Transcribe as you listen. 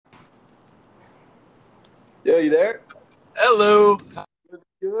Yo, you there? Hello.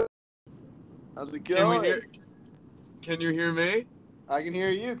 Good. How's it Can we going? hear? Can you hear me? I can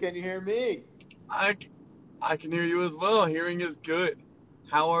hear you. Can you hear me? I, I can hear you as well. Hearing is good.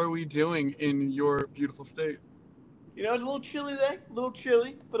 How are we doing in your beautiful state? It's a little chilly today. A little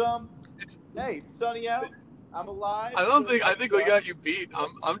chilly, but It's. hey, it's sunny out. I'm alive, I don't so think. I that think we got you sucks. beat.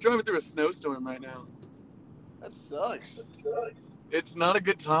 I'm driving through a snowstorm right now. That sucks. It's not a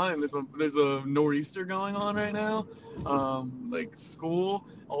good time. There's a nor'easter going on right now. Like school,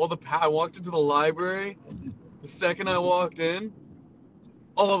 I walked into the library. The second I walked in,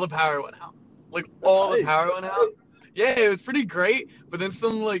 all the power went out. Like That's all the hype. power went out. Yeah, it was pretty great. But then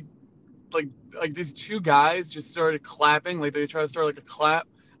some like like these two guys just started clapping, like they tried to start like a clap,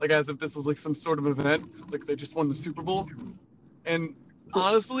 like as if this was like some sort of event, like they just won the Super Bowl. And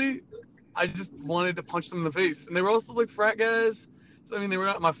honestly, I just wanted to punch them in the face. And they were also like frat guys, so I mean they were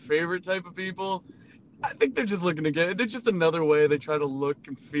not my favorite type of people. I think they're just looking to get. They're just another way they try to look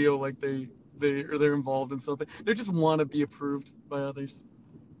and feel like they're involved in something. They just want to be approved by others.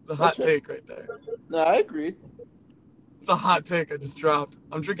 It's a That's hot right. take right there. No, I agree. It's a hot take I just dropped.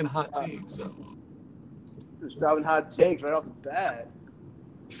 I'm drinking hot Uh, tea, so. just dropping hot takes right off the bat.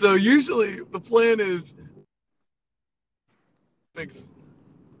 So usually the plan is fix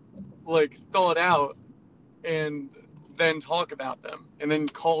like thaw it out and then talk about them and then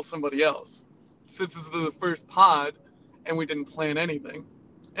call somebody else. Since this is the first pod and we didn't plan anything.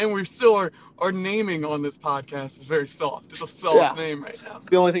 And we still are our naming on this podcast is very soft. It's a soft Yeah, name right now. it's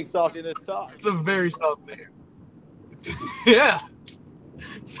the only thing soft in this talk. It's a very soft name. Yeah.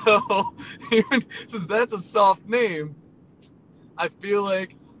 So even since that's a soft name, I feel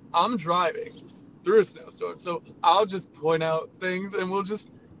like I'm driving through a snowstorm. So I'll just point out things and we'll just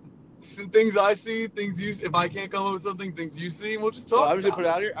things I see, things you see. If I can't come up with something, things you see, and we'll just Well, talk I'm just gonna put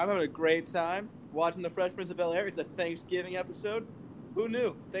about it it. out here. I'm having a great time watching the Fresh Prince of Bel Air. It's a Thanksgiving episode. Who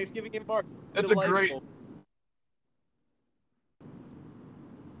knew? Thanksgiving in March. That's a great. Delightful.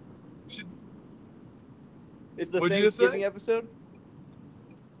 Should, It's the what'd you just say? Thanksgiving episode.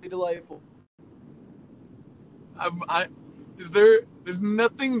 Delightful. I is there? There's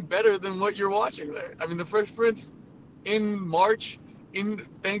nothing better than what you're watching there. I mean, the Fresh Prince in March, in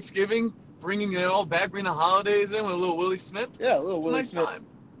Thanksgiving, bringing it all back, bringing the holidays in with a little Willie Smith. Yeah, a It's, little it's a Willie nice Smith. time.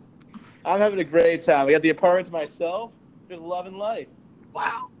 I'm having a great time. I got the apartment to myself, just loving life.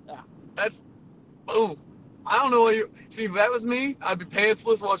 Wow, Ah. that's boom. I don't know what you see. If that was me, I'd be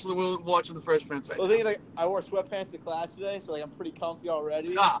pantsless watching the Fresh Prince right Well, the thing now. is, like, I wore sweatpants to class today, so like I'm pretty comfy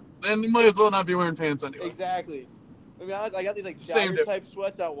already. Ah, then you might as well not be wearing pants anyway. Exactly. I mean, I got these like Same jogger difference. type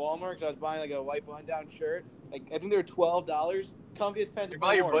sweats at Walmart because I was buying like a white button down shirt. Like I think they were $12. Comfiest pants You I've buy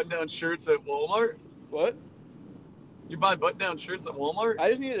ever your worn. button-down shirts at Walmart. What? You buy button-down shirts at Walmart. I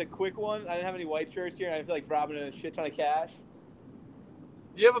just needed a quick one. I didn't have any white shirts here, and I feel like dropping in a shit ton of cash.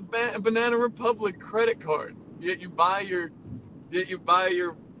 You have a Banana Republic credit card. Yet you buy your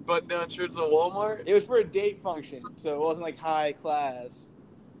button-down shirts at Walmart. It was for a date function, so it wasn't like high class.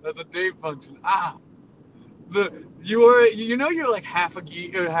 That's a date function. Ah, you know you're like half a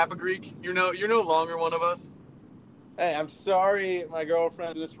geek or half a Greek. You're no longer one of us. Hey, I'm sorry, my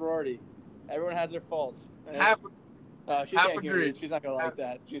girlfriend's in a sorority. Everyone has their faults. Half She half can't a hear this. Greek. She's not gonna Half, like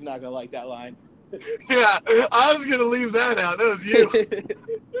that. She's not gonna like that line. yeah, I was gonna leave that out. That was you.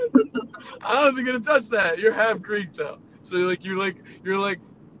 I wasn't gonna touch that. You're half Greek though, so you're like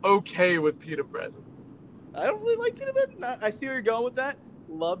okay with pita bread. I don't really like pita bread. I see where you're going with that.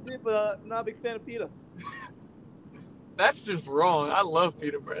 Loved it, but not a big fan of pita. That's just wrong. I love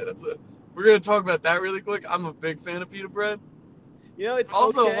pita bread. We're gonna talk about that really quick. I'm a big fan of pita bread. It's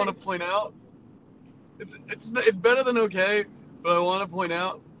Also, I want okay. to point out it's better than okay, but I want to point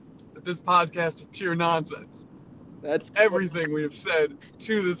out that this podcast is pure nonsense. That's Everything we have said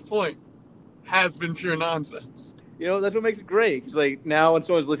to this point has been pure nonsense. that's what makes it great. Because like now, when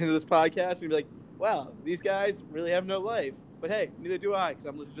someone's listening to this podcast, you'd be like, "Wow, these guys really have no life." But hey, neither do I, because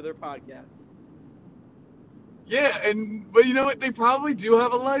I'm listening to their podcast. Yeah, but you know what? They probably do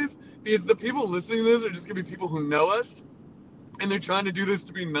have a life because the people listening to this are just gonna be people who know us, and they're trying to do this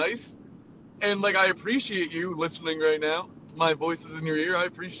to be nice. And like I appreciate you listening right now. My voice is in your ear. I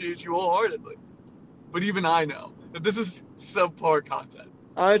appreciate you wholeheartedly. But even I know that this is subpar content.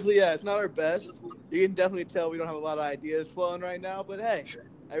 Honestly, yeah, it's not our best. You can definitely tell we don't have a lot of ideas flowing right now. But hey,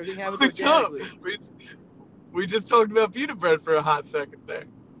 everything happens we don't. organically. We just talked about pita bread for a hot second there.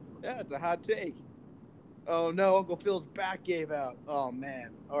 Yeah, it's a hot take. Oh no, Uncle Phil's back gave out. Oh man,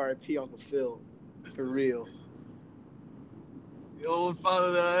 R.I.P. Uncle Phil, for real. The only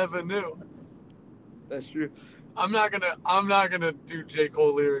father that I ever knew. That's true. I'm not gonna do J.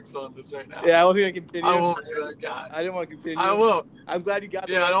 Cole lyrics on this right now. Yeah, I wasn't gonna continue. I won't be that guy. I didn't want to continue. I won't. I'm glad you got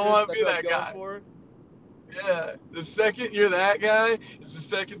the Yeah, I don't reference. want to That's be what I was that going guy. for. Yeah, the second you're that guy, it's the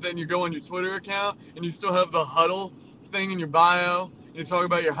second then you go on your Twitter account and you still have the huddle thing in your bio. And you talk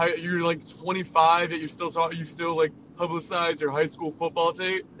about your you're like 25, yet you still like publicize your high school football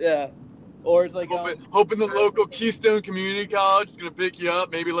tape. Yeah. Or it's like Hoping the local Keystone Community College is gonna pick you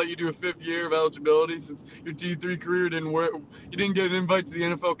up, maybe let you do a 5th year of eligibility since your D3 career didn't work. You didn't get an invite to the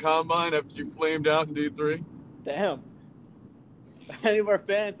NFL Combine after you flamed out in D3. Damn. Any of our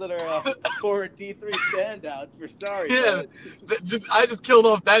fans that are former D3 standouts, we're sorry. Yeah, but I just killed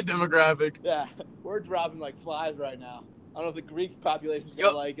off that demographic. Yeah, we're dropping like flies right now. I don't know if the Greek population's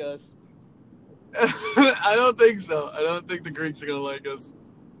gonna like us. I don't think so. I don't think the Greeks are gonna like us.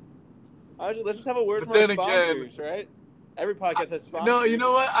 Let's just have a word But from our then sponsors, right? Every podcast has sponsors. No, you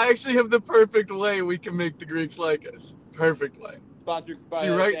know what? I actually have the perfect way we can make the Greeks like us. Perfect way. Sponsored by See,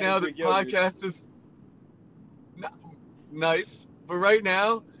 right now Greek this yogurt. podcast is nice, but right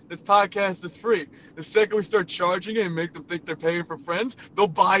now this podcast is free. The second we start charging it and make them think they're paying for friends, they'll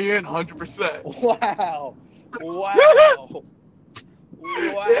buy in 100%. Wow! Wow!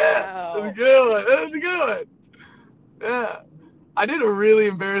 Wow! Yeah, that's a good one. That's a good one. Yeah. I did a really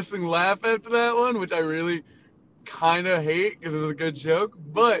embarrassing laugh after that one, which I really kind of hate because it was a good joke.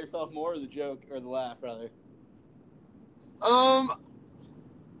 But you hate yourself more, or the joke, or the laugh, rather?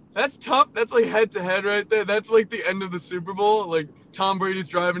 That's tough. That's like head to head right there. That's like the end of the Super Bowl. Like Tom Brady's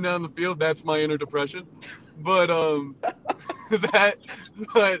driving down the field. That's my inner depression. But that,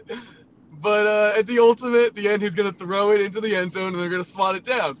 but at the end, he's gonna throw it into the end zone and they're gonna swat it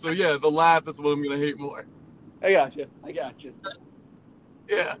down. So yeah, the laugh is what I'm gonna hate more. I got you.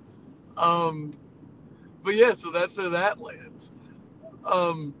 Yeah. But yeah, so that's where that lands.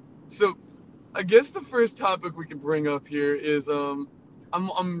 So I guess the first topic we can bring up here is I'm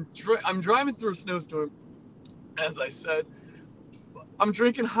driving through a snowstorm, as I said. I'm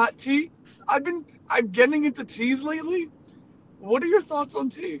drinking hot tea. I'm getting into teas lately. What are your thoughts on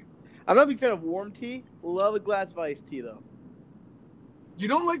tea? I'm not a big fan of warm tea. Love a glass of iced tea though. You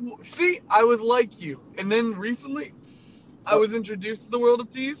don't like? See, I was like you, and then recently, I was introduced to the world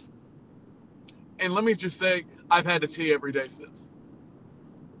of teas, and let me just say, I've had a tea every day since.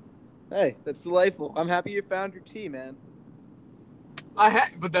 Hey, that's delightful. I'm happy you found your tea, man.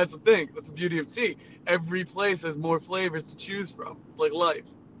 But that's the thing. That's the beauty of tea. Every place has more flavors to choose from. It's like life.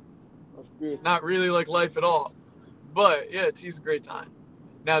 That's true. Not really like life at all. But yeah, tea's a great time.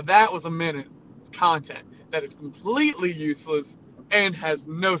 Now that was a minute of content that is completely useless and has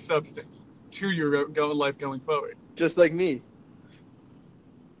no substance to your life going forward. Just like me.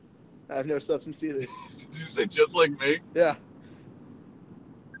 I have no substance either. Did you say just like me? Yeah.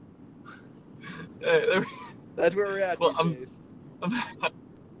 Hey, that's where we're at these days.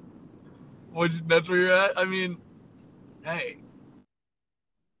 That's where you're at? I mean, hey.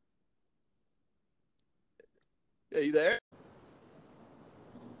 Are you there?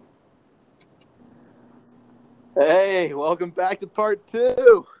 Hey, welcome back to part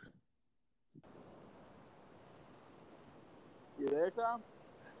 2. You there, Tom?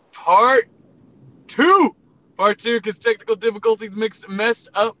 Part 2, because technical difficulties messed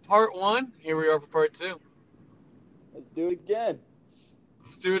up part 1. Here we are for part 2. Let's do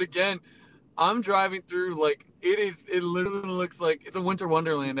it again. I'm driving through, like, it literally looks like it's a winter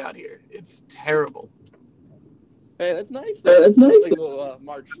wonderland out here. It's terrible. Hey, that's nice. That's nice. Like a little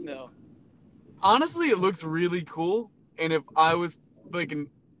March snow. Honestly, it looks really cool, and if I was, like, a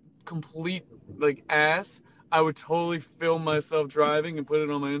complete, like, ass, I would totally film myself driving and put it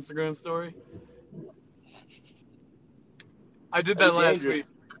on my Instagram story. I did that last week.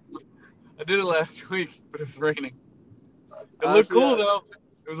 I did it last week, but it was raining. It looked cool, though.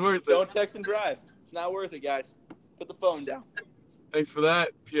 It was worth it. Don't text and drive. It's not worth it, guys. Put the phone down. Thanks for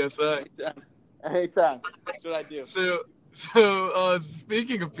that, PSA. Anytime. That's what I do. So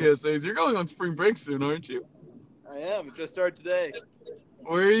speaking of PSAs, you're going on spring break soon, aren't you? I am. It just started today.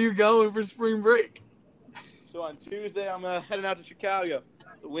 Where are you going for spring break? So on Tuesday, I'm heading out to Chicago,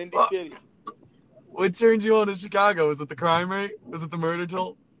 the Windy City. What turned you on to Chicago? Was it the crime rate? Was it the murder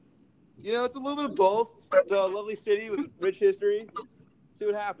toll? You know, it's a little bit of both. It's a lovely city with rich history. See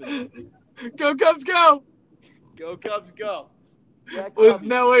what happens. Go Cubs, go! Go Cubs, go! Yeah,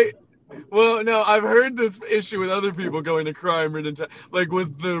 Well, no, I've heard this issue with other people going to crime-ridden town. Like, was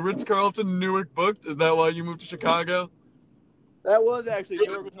the Ritz-Carlton Newark booked? Is that why you moved to Chicago? That was actually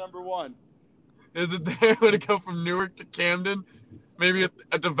Newark was number 1. Is it there when it go from Newark to Camden? Maybe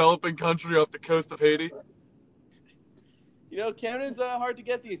a developing country off the coast of Haiti? You know, Camden's hard to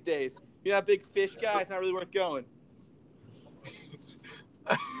get these days. you're not a big fish guy, it's not really worth going.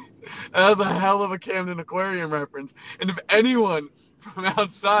 That was a hell of a Camden aquarium reference. And if anyone from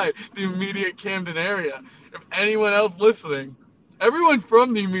outside the immediate Camden area, if anyone else listening, everyone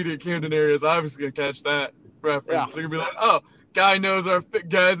from the immediate Camden area is obviously gonna catch that reference. Yeah. They're gonna be like, "Oh,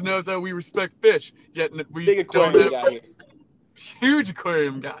 guys knows how we respect fish, yet we Big don't aquarium have guy here. huge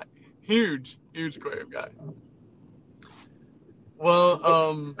aquarium guy, huge aquarium guy." Well,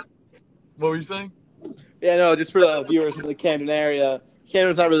 what were you saying? Yeah, no, just for the viewers in the Camden area,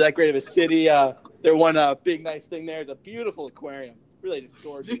 Camden's not really that great of a city. Their one big nice thing there is a beautiful aquarium. Really just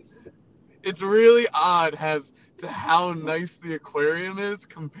gorgeous. It's really odd as to how nice the aquarium is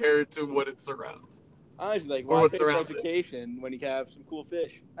compared to what it surrounds. Honestly, like, Or why what's pay for around it. education when you can have some cool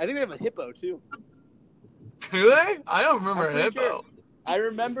fish? I think they have a hippo, too. Do they? I don't remember I'm a pretty hippo. sure. I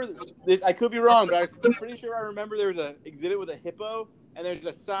remember this. I could be wrong, but I'm pretty sure I remember there was an exhibit with a hippo, and there's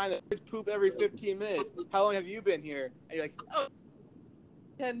a sign that fish poop every 15 minutes. How long have you been here? And you're like, oh,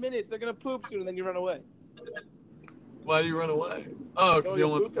 10 minutes. They're gonna poop soon, and then you run away. Why do you run away? Oh, because you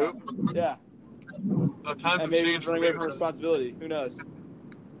don't want the poop? Yeah. Oh, times And have maybe changed running for away me. from responsibility. Who knows?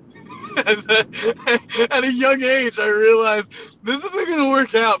 At a young age, I realized this isn't going to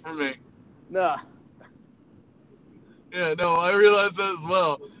work out for me. Nah. Yeah, no, I realized that as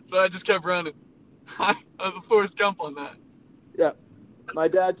well. So I just kept running. I was a Forrest Gump on that. Yeah. My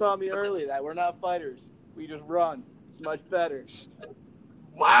dad taught me early that we're not fighters. We just run. It's much better.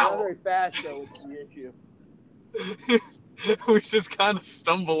 We're not Wow. very fast, though, which is the issue. We just kind of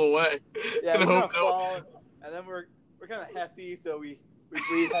stumble away. Yeah, and we're hope gonna fall, and then we're kind of hefty, so we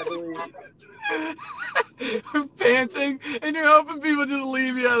breathe heavily. We're panting, and you're hoping people just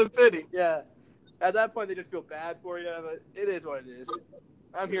leave you out of pity. Yeah. At that point, they just feel bad for you, but it is what it is.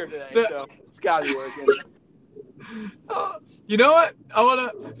 I'm here today, so it's gotta be working. You know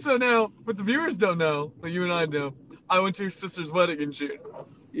what? So now, what the viewers don't know, but you and I know, I went to your sister's wedding in June.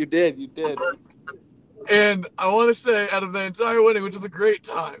 You did. And I want to say, out of the entire wedding, which was a great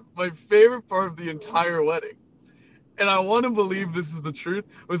time, my favorite part of the entire wedding, and I want to believe this is the truth,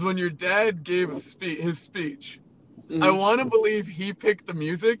 was when your dad gave his speech. Mm-hmm. I want to believe he picked the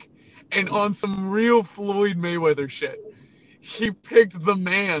music, and on some real Floyd Mayweather shit, he picked The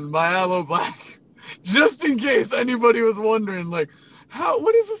Man by Aloe Black. Just in case anybody was wondering, like,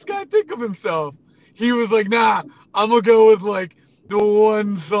 what does this guy think of himself? He was like, nah, I'm going to go with, like, the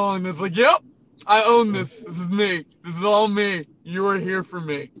one song that's like, yep, I own this. This is me. This is all me. You are here for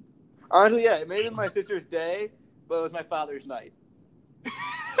me. Honestly, yeah, it may have been my sister's day, but it was my father's night.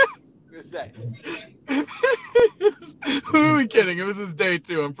 Just say. Who are we kidding? It was his day,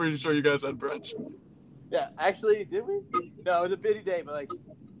 too. I'm pretty sure you guys had brunch. Yeah, actually, did we? No, it was a busy day, but, like,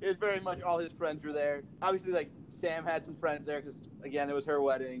 it was very much all his friends were there. Obviously, like, Sam had some friends there because, again, it was her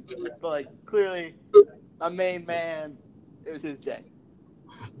wedding. But, like, clearly, my main man, it was his day.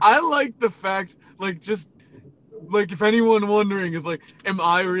 I like the fact, like, just, like, if anyone wondering is, like, am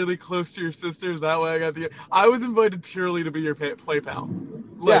I really close to your sisters? That way I was invited purely to be your play pal.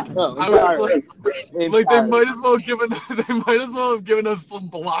 Like, yeah, no, I was like they might as well have given us some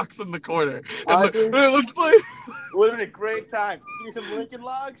blocks in the corner. And like, hey, let's play. It would have been a great time. Need some Lincoln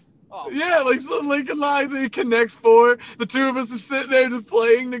Logs? Oh. Yeah, like some Lincoln Logs and you connect 4. The 2 of us are sitting there just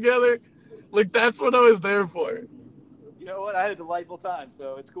playing together. Like, that's what I was there for. You know what? I had a delightful time,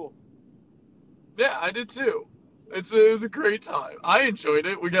 so it's cool. Yeah, I did too. It was a great time. I enjoyed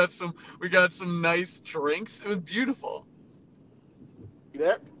it. We got some nice drinks. It was beautiful. You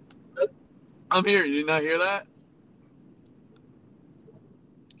there? I'm here. You did not hear that?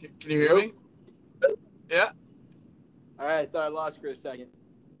 Can you hear me? Yeah. All right, I thought I lost you for a second.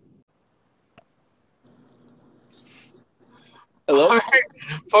 Hello? All right,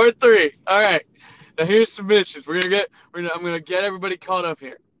 part 3. All right. Now here's submissions. I'm gonna get everybody caught up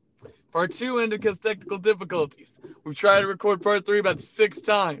here. Part 2 ended because of technical difficulties. We've tried to record part 3 about 6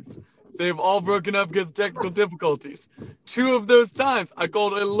 times. They've all broken up because of technical difficulties. 2 of those times, I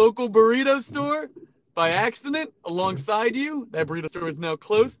called a local burrito store by accident alongside you. That burrito store is now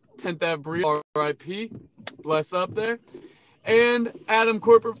closed. 10th Ave Burrito, R.I.P. Bless up there. And Adam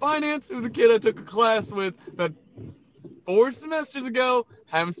Corporate Finance, who's a kid I took a class with about 4 semesters ago.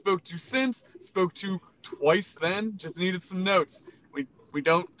 Haven't spoke to since. Spoke to twice then. Just needed some notes. We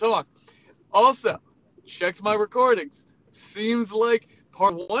don't talk. Also, checked my recordings. Seems like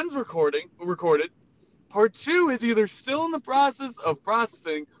part 1's recorded. Part 2 is either still in the process of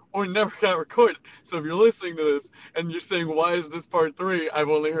processing or never got recorded. So if you're listening to this and you're saying, why is this part 3? I've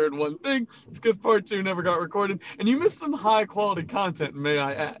only heard one thing. It's because part 2 never got recorded. And you missed some high quality content, may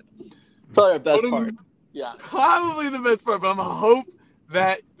I add. Probably our best part. Yeah. Probably the best part, but I'm going to hope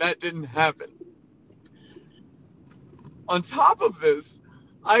that didn't happen. On top of this,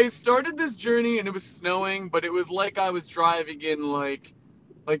 I started this journey and it was snowing, but it was like I was driving in like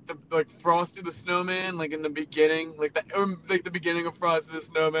Frosty the Snowman, like in the beginning, like the beginning of Frosty the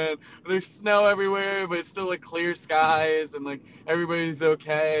Snowman. There's snow everywhere, but it's still like clear skies and like everybody's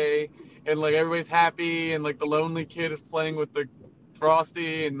okay and like everybody's happy and like the lonely kid is playing with the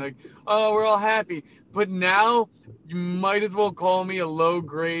Frosty and like, oh, we're all happy. But now you might as well call me a low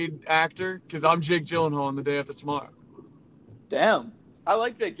grade actor because I'm Jake Gyllenhaal in The Day After Tomorrow. Damn, I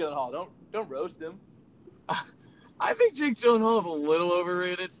like Jake Gyllenhaal. Don't roast him. I think Jake Gyllenhaal is a little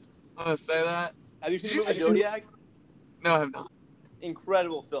overrated. I'm gonna say that. Have you seen Did the you movie see- Zodiac? No, I have not.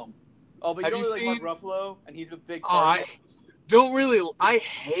 Incredible film. Oh, but you Have don't you really like seen- Mark Ruffalo, and he's a big Oh, part I of it. don't really. I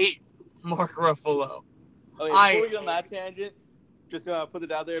hate Mark Ruffalo. Okay, I before we get on that tangent, just put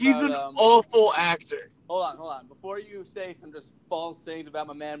it out there He's about. an awful actor. Hold on. Before you say some just false things about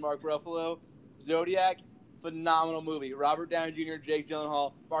my man Mark Ruffalo, Zodiac, phenomenal movie. Robert Downey Jr., Jake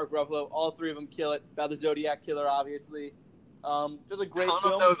Gyllenhaal, Mark Ruffalo, all three of them kill it. About the Zodiac killer, obviously. Just a great I don't know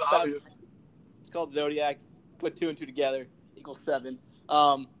film. if that was about- obvious. It's called Zodiac. Put 2 and 2 together equals 7.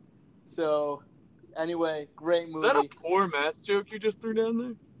 So anyway, great Is movie. that a poor math joke you just threw down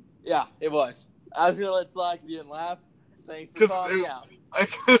there? Yeah, it was. I was gonna let it slide because you didn't laugh. Thanks for 'Cause calling me it- out.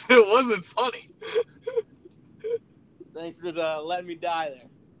 Because it wasn't funny. Thanks for just letting me die there.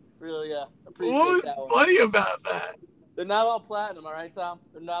 Really appreciate What was that one. funny about that? They're not all platinum, all right, Tom?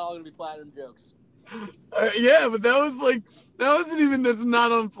 They're not all gonna be platinum jokes. Yeah, but that's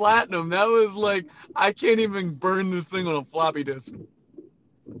not on platinum. That was like, I can't even burn this thing on a floppy disk.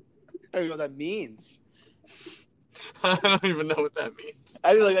 I don't even know what that means. I don't even know what that means.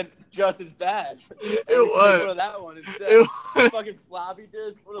 I feel like that's just as bad. It At least make was. fun of that one instead. It was. Fucking floppy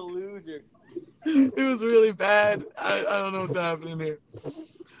disk. What a loser. It was really bad. I don't know what's happening here.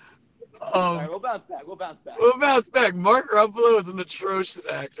 All right, we'll bounce back. We'll bounce back. We'll bounce back. Mark Ruffalo is an atrocious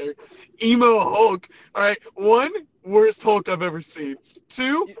actor. Emo Hulk. All right. 1, worst Hulk I've ever seen.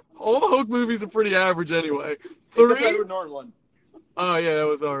 2, all the Hulk movies are pretty average anyway. Except the 3, Edward Norton one. oh yeah, that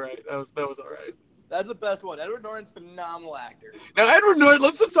was all right. That was all right. That's the best one. Edward Norton's a phenomenal actor. Now Edward Norton,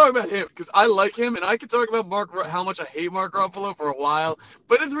 let's just talk about him because I like him and I could talk about how much I hate Mark Ruffalo for a while,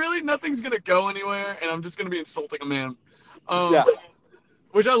 but it's really nothing's gonna go anywhere and I'm just gonna be insulting a man. Yeah.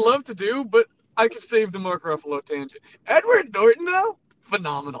 Which I love to do, but I could save the Mark Ruffalo tangent. Edward Norton though,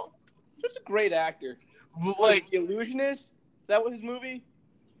 phenomenal. Just a great actor. Like The Illusionist? Is that what his movie?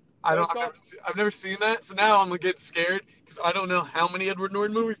 I've never seen that, so now I'm gonna get scared because I don't know how many Edward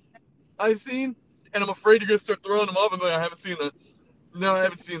Norton movies I've seen, and I'm afraid you're gonna start throwing them up and be like, I haven't seen that. No, I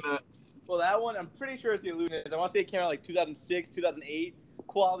haven't seen that. Well, that one, I'm pretty sure it's The Illusionist. I want to say it came out like 2006, 2008.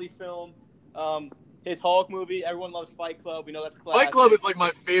 Quality film. His Hulk movie. Everyone loves Fight Club. We know that's classic. Fight Club is like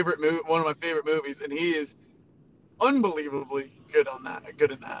my favorite movie, one of my favorite movies, and he is unbelievably good on that.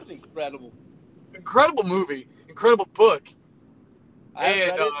 Good in that. It's incredible. Incredible movie, incredible book. I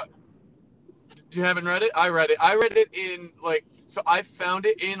haven't read it. You haven't read it? I read it. I read it in so I found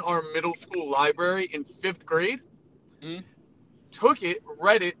it in our middle school library in 5th grade. Mhm. Took it,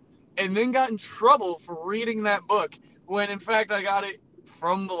 read it, and then got in trouble for reading that book when in fact I got it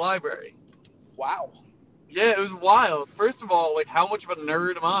from the library. Wow. Yeah, it was wild. First of all, like how much of a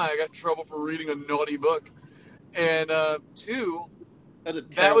nerd am I? I got in trouble for reading a naughty book. And 2,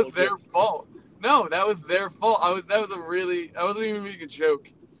 that was their fault. No, that was their fault. I wasn't even making a joke.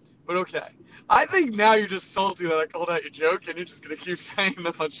 But okay. I think now you're just salty that I called out your joke and you're just gonna keep saying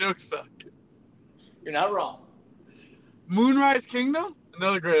that my jokes suck. You're not wrong. Moonrise Kingdom?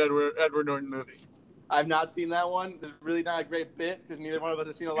 Another great Edward Norton movie. I've not seen that one. It's really not a great fit because neither one of us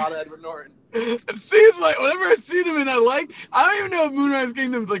have seen a lot of Edward Norton. It seems like whenever I've seen him and I don't even know if Moonrise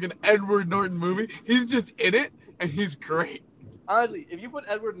Kingdom is like an Edward Norton movie. He's just in it and he's great. Honestly, if you put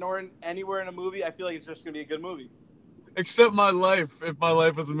Edward Norton anywhere in a movie, I feel like it's just going to be a good movie. Except My Life, if My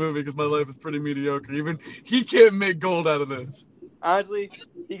Life was a movie, because My Life is pretty mediocre. Even he can't make gold out of this. Honestly,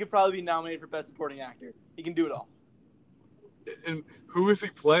 he could probably be nominated for Best Supporting Actor. He can do it all. And who is he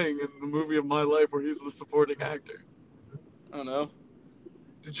playing in the movie of My Life where he's the supporting actor? I don't know.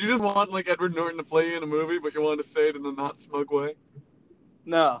 Did you just want like Edward Norton to play you in a movie, but you wanted to say it in a not smug way?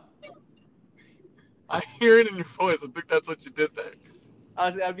 No. I hear it in your voice. I think that's what you did there.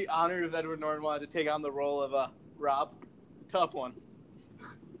 Honestly, I'd be honored if Edward Norton wanted to take on the role of Rob. Tough one.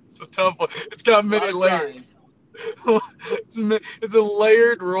 It's a tough one. It's got many layers. It's a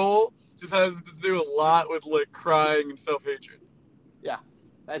layered role. Just has to do a lot with like crying and self-hatred. Yeah,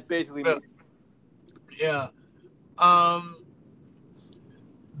 that's basically me. Yeah. I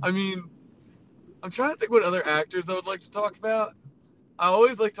mean, I'm trying to think what other actors I would like to talk about. I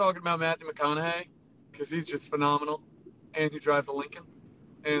always like talking about Matthew McConaughey because he's just phenomenal, and he drives a Lincoln,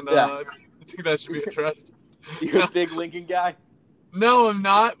 and Yeah. I think that should be addressed. You're a big Lincoln guy? No, I'm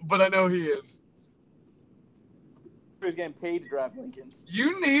not, but I know he is. He's getting paid to drive Lincolns.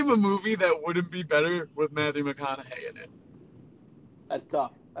 You name a movie that wouldn't be better with Matthew McConaughey in it. That's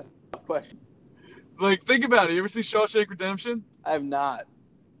tough. That's a tough question. Like, think about it. You ever see Shawshank Redemption? I have not.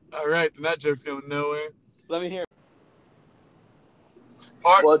 All right, then that joke's going nowhere. Let me hear.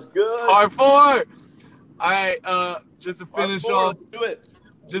 What's good? Part 4. All right, just to Part finish 4, off. let's do it.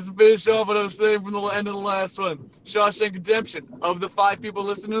 Just to finish off what I was saying from the end of the last one. Shawshank Redemption. Of the 5 people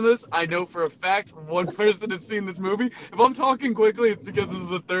listening to this, I know for a fact 1 person has seen this movie. If I'm talking quickly, it's because this is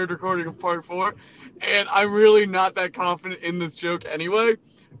the 3rd recording of Part 4. And I'm really not that confident in this joke anyway.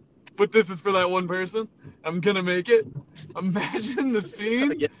 But this is for that 1 person. I'm going to make it. Imagine the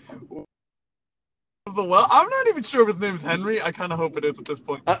scene of the well. I'm not even sure if his name is Henry. I kind of hope it is at this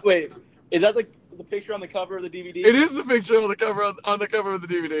point. Wait, is that the picture on the cover of the DVD? It is the picture on the cover on the cover of the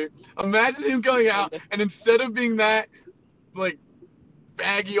DVD. Imagine him going out, and instead of being that like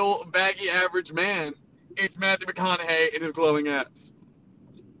baggy average man, it's Matthew McConaughey and his glowing abs.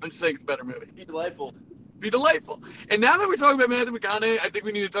 I'm just saying it's a better movie. Be delightful. Be delightful. And now that we're talking about Matthew McConaughey, I think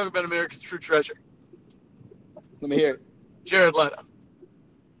we need to talk about America's True Treasure. Let me hear it. Jared Leto.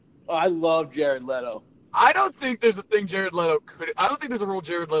 Oh, I love Jared Leto. I don't think there's a thing Jared Leto couldn't. I don't think there's a role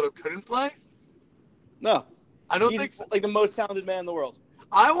Jared Leto couldn't play. No. I don't He's think so. like the most talented man in the world.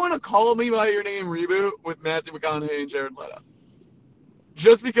 I want to Call Me by Your Name reboot with Matthew McConaughey and Jared Leto.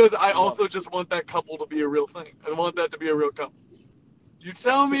 Just because I also just want that couple to be a real thing. I want that to be a real couple. You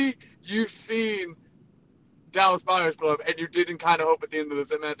tell me you've seen Dallas Buyers Club and you didn't kind of hope at the end of this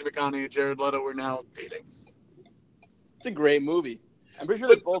that Matthew McConaughey and Jared Leto were now dating. It's a great movie. I'm pretty sure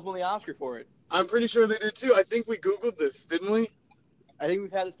they both won the Oscar for it. I'm pretty sure they did too. I think we Googled this, didn't we? I think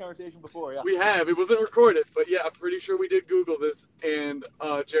we've had this conversation before, yeah. We have. It wasn't recorded, but yeah, I'm pretty sure we did Google this. And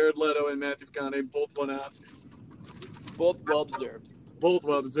Jared Leto and Matthew McConaughey both won Oscars. Both well-deserved. Both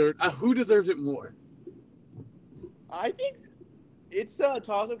well-deserved. Who deserves it more? I think it's a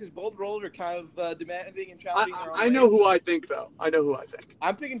toss-up because both roles are kind of demanding and challenging. I know who I think, though. I know who I think.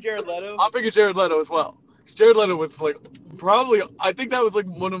 I'm picking Jared Leto. I'm picking Jared Leto as well. Because Jared Leto was, like, probably... I think that was, like,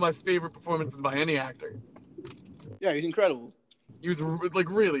 one of my favorite performances by any actor. Yeah, he's incredible. He was like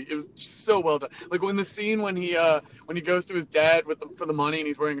really, it was so well done. Like when the scene when he goes to his dad for the money and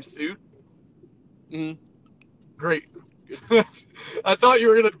he's wearing a suit. Mm-hmm. Great. I thought you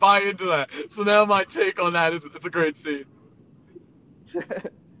were gonna buy into that. So now my take on that is it's a great scene.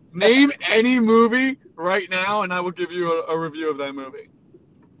 Name any movie right now, and I will give you a review of that movie.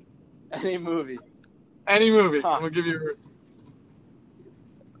 Any movie. Any movie. Huh. I'm gonna give you.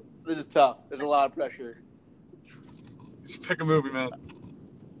 This is tough. There's a lot of pressure. Just pick a movie, man.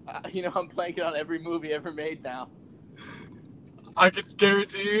 I'm blanking on every movie ever made now. I can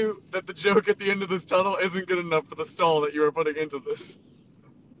guarantee you that the joke at the end of this tunnel isn't good enough for the stall that you are putting into this.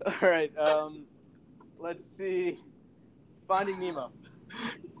 All right. Let's see. Finding Nemo.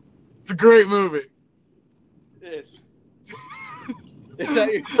 It's a great movie. It is. Is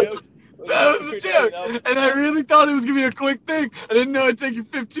that your joke? That was a joke, and I really thought it was gonna be a quick thing. I didn't know it'd take you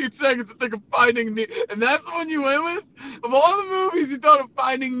 15 seconds to think of Finding Nemo, and that's the one you went with. Of all the movies, you thought of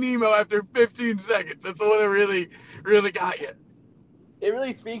Finding Nemo after 15 seconds. That's the one that really, really got you. It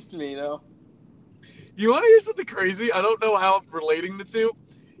really speaks to me, You want to hear something crazy? I don't know how I'm relating the two.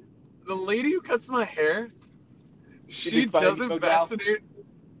 The lady who cuts my hair, she doesn't vaccinate.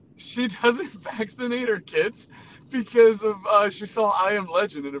 She doesn't vaccinate her kids because of she saw I Am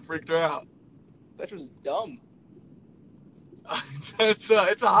Legend and it freaked her out. That was dumb. It's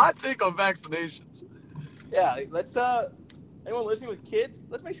a hot take on vaccinations. Yeah, let's anyone listening with kids,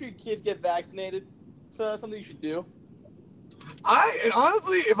 let's make sure your kids get vaccinated. It's something you should do. And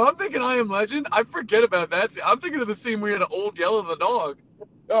honestly, if I'm thinking I Am Legend, I forget about that scene. I'm thinking of the scene where you had an old Yellow the dog.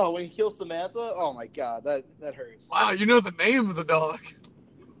 Oh, when he kills Samantha? Oh my god, that hurts. Wow, you know the name of the dog.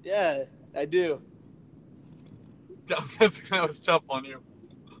 Yeah, I do. I'm guessing that was tough on you.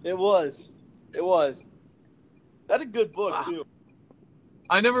 It was. That's a good book, too.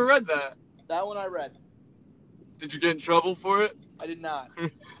 I never read that. That one I read. Did you get in trouble for it? I did not.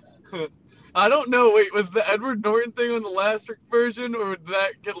 I don't know. Wait, was the Edward Norton thing on the last version, or did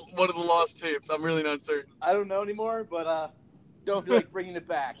that get one of the lost tapes? I'm really not certain. I don't know anymore, but don't feel like bringing it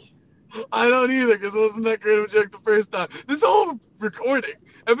back. I don't either, because it wasn't that great of a joke the first time. This whole recording,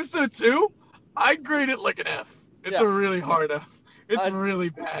 episode 2, I'd grade it like an F. It's a really hard F. It's really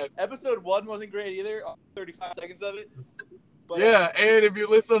bad. Episode 1 wasn't great either, 35 seconds of it. But, Yeah, and if you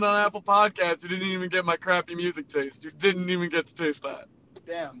listen on Apple Podcasts, you didn't even get my crappy music taste. You didn't even get to taste that.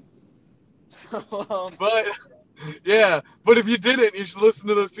 damn. But, yeah, but if you didn't, you should listen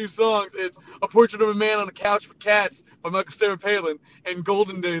to those two songs. It's A Portrait of a Man on a Couch with Cats by Michael Sarah Palin and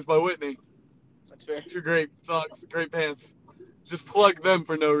Golden Days by Whitney. That's fair. Two great songs, great bands. Just plug them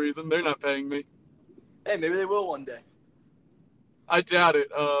for no reason. They're not paying me. Hey, maybe they will one day. I doubt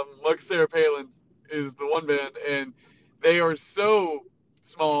it. Michael Sarah Palin is the one band, and they are so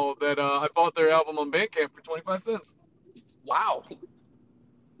small that I bought their album on Bandcamp for 25 cents. Wow.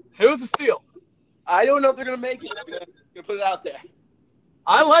 It was a steal. I don't know if they're gonna make it. I'm gonna put it out there.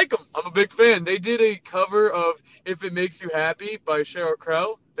 I like them. I'm a big fan. They did a cover of "If It Makes You Happy" by Sheryl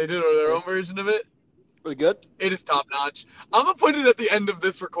Crow. They did their own version of it. Really good. It is top notch. I'm gonna put it at the end of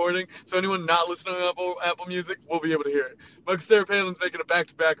this recording, so anyone not listening to Apple Music will be able to hear it. Michael Sarah Palin's making a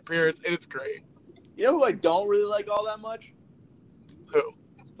back-to-back appearance, and it's great. You know who I don't really like all that much? Who?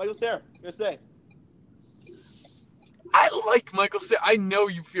 Michael Cera. I'm gonna say. I like Michael Cera. I know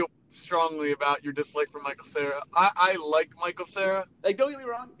you feel strongly about your dislike for Michael Cera. I like Michael Cera. Like, don't get me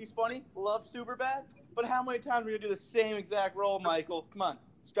wrong, he's funny. Love Superbad. But how many times are we gonna do the same exact role, Michael? Come on,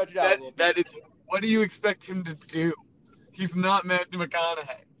 stretch it out a little bit. That is. What do you expect him to do? He's not Matthew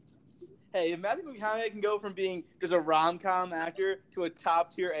McConaughey. Hey, if Matthew McConaughey can go from being just a rom-com actor to a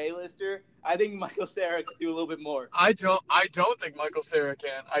top-tier A-lister, I think Michael Cera could do a little bit more. I don't think Michael Cera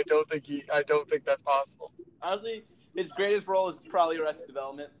can. I don't think that's possible. Honestly, his greatest role is probably Arrested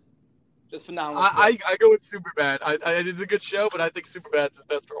Development. Just phenomenal. I go with Superbad. It's a good show, but I think Superbad's his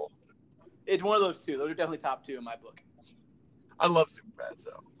best role. It's one of those two. Those are definitely top two in my book. I love Superbad,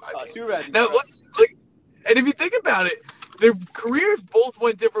 so. Superbad. Now, and if you think about it, their careers both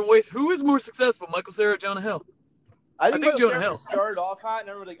went different ways. Who is more successful, Michael Cera or Jonah Hill? I think Jonah Cera Hill started off hot, and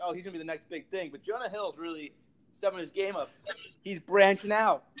everyone was like, "Oh, he's gonna be the next big thing." But Jonah Hill's really stepping his game up. He's branching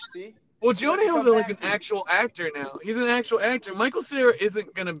out. See? Well, Jonah Hill's like an actual actor now. He's an actual actor. Michael Cera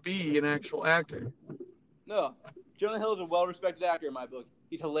isn't gonna be an actual actor. No, Jonah Hill's a well-respected actor in my book.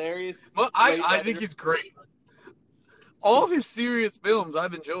 He's hilarious. Well, I think he's great. All of his serious films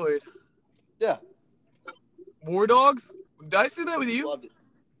I've enjoyed. Yeah. War Dogs? Did I see that with you? Loved it.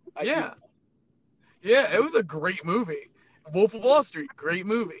 Yeah. Yeah, it was a great movie. Wolf of Wall Street, great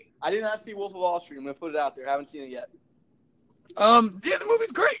movie. I did not see Wolf of Wall Street. I'm going to put it out there. I haven't seen it yet. Yeah, the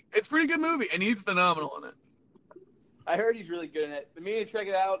movie's great. It's a pretty good movie, and he's phenomenal in it. I heard he's really good in it. But me to check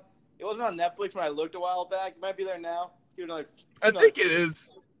it out. It wasn't on Netflix when I looked a while back. It might be there now. I think it is.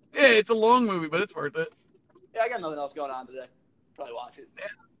 Yeah, it's a long movie, but it's worth it. Yeah, I got nothing else going on today. Probably watch it. Yeah.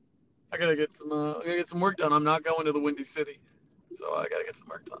 I gotta get some work done. I'm not going to the Windy City, so I gotta get some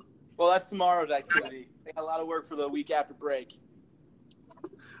work done. Well, that's tomorrow's activity. I got a lot of work for the week after break.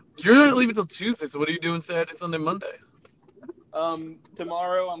 You're not leaving until Tuesday, so what are you doing Saturday, Sunday, Monday?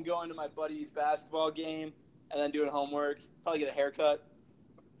 Tomorrow I'm going to my buddy's basketball game and then doing homework. Probably get a haircut.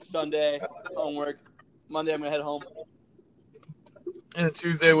 Sunday, homework. Monday I'm gonna head home. And then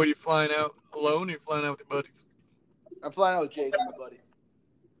Tuesday, what are you flying out alone, or are you flying out with your buddies? I'm flying out with Jason, my buddy.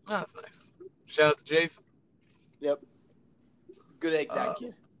 Oh, that's nice. Shout out to Jason. Yep. Good egg, that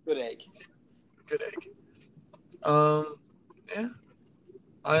kid. Good egg. Good egg. Yeah.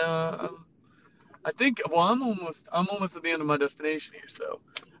 I think. Well, I'm almost at the end of my destination here, so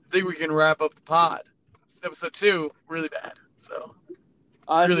I think we can wrap up the pod. It's episode 2, really bad. So.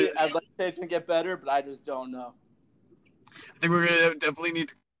 Honestly, really, I'd like to say it's gonna get better, but I just don't know. I think we're gonna definitely need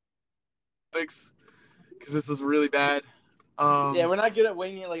to fix because this was really bad. Yeah, we're not good at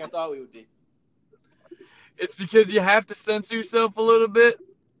winging it like I thought we would be. It's because you have to censor yourself a little bit.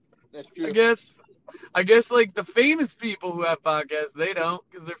 That's true. I guess like the famous people who have podcasts, they don't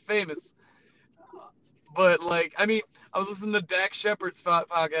because they're famous. But like, I mean, I was listening to Dak Shepard's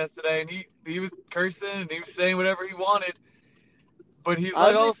podcast today, and he was cursing and he was saying whatever he wanted. But he's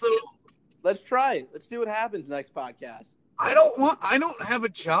like also. Let's try it. Let's see what happens next podcast. I don't have a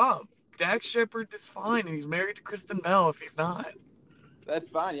job. Dak Shepard is fine, and he's married to Kristen Bell if he's not. That's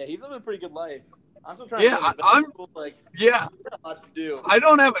fine. Yeah, he's living a pretty good life. I'm still trying yeah. Lots to do. I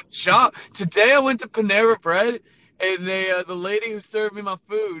don't have a job. Today I went to Panera Bread, and the lady who served me my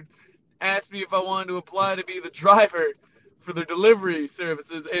food asked me if I wanted to apply to be the driver for their delivery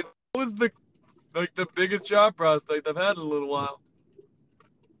services, and that was the biggest job prospect I've had in a little while.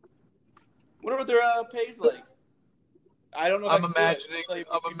 Wonder what their pay's like. I don't know. I'm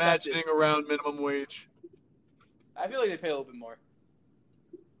imagining around minimum wage. I feel like they pay a little bit more.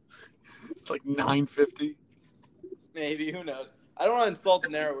 It's like $9.50. Maybe, who knows? I don't want to insult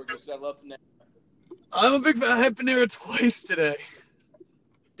Panera workers because I love Panera. I'm a big fan. I had Panera twice today.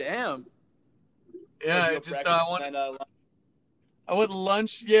 Damn. Yeah, I want. I went to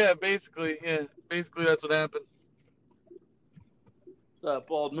lunch. Yeah, basically. Yeah, basically that's what happened. It's a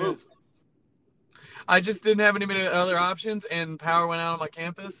bold Yeah. move. I just didn't have any other options, and power went out on my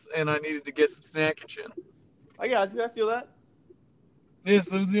campus, and I needed to get some snackage in. I got you. I feel that. Yeah,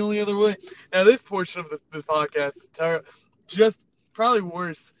 so it was the only other way. Now, this portion of the podcast is just probably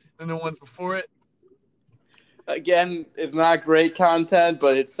worse than the ones before it. Again, it's not great content,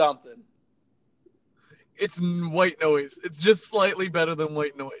 but it's something. It's white noise. It's just slightly better than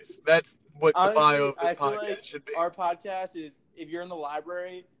white noise. That's what the Honestly, bio of this I feel podcast like should be. our podcast is if you're in the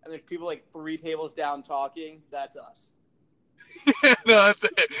library and there's people like 3 tables down talking, that's us. No, that's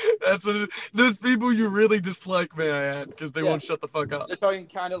it. That's what it is. Those people you really dislike, may I add, because they won't shut the fuck up. They're talking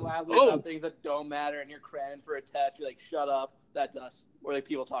kind of loudly about things that don't matter, and you're cramming for a test. You're like, shut up. That's us. Or like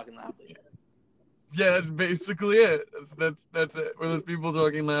people talking loudly. Yeah, that's basically it. That's it. Or those people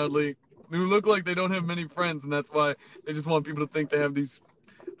talking loudly who look like they don't have many friends, and that's why they just want people to think they have these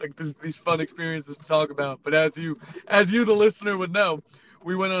fun experiences to talk about. But as you, the listener, would know,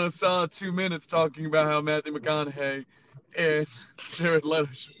 we went on a solid 2 minutes talking about how Matthew McConaughey and Jared Leto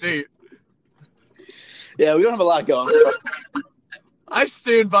should date. Yeah, we don't have a lot going. I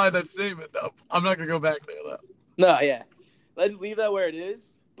stand by that statement, though. I'm not gonna go back there, though. No, yeah. Let's leave that where it is,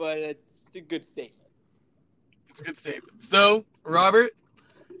 but it's a good statement. It's a good statement. So, Robert,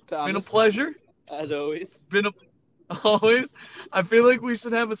 it's been a pleasure. As always. Always. I feel like we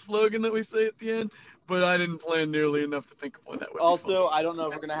should have a slogan that we say at the end, but I didn't plan nearly enough to think of one that would Also, be I don't know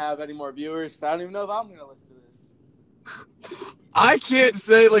if we're going to have any more viewers. I don't even know if I'm going to listen to this. I can't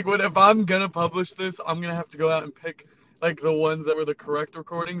say, like, if I'm going to publish this, I'm going to have to go out and pick, like, the ones that were the correct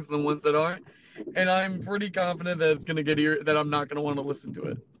recordings and the ones that aren't. And I'm pretty confident that it's going to that I'm not going to want to listen to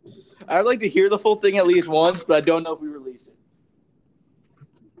it. I'd like to hear the full thing at least once, but I don't know if we release it.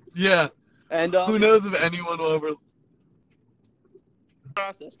 Yeah. And who knows if anyone will ever...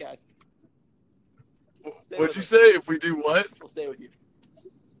 Process, guys. What'd you say? If we do what? We'll stay with you.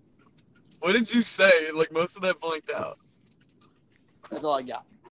 What did you say? Like, most of that blanked out. That's all I got.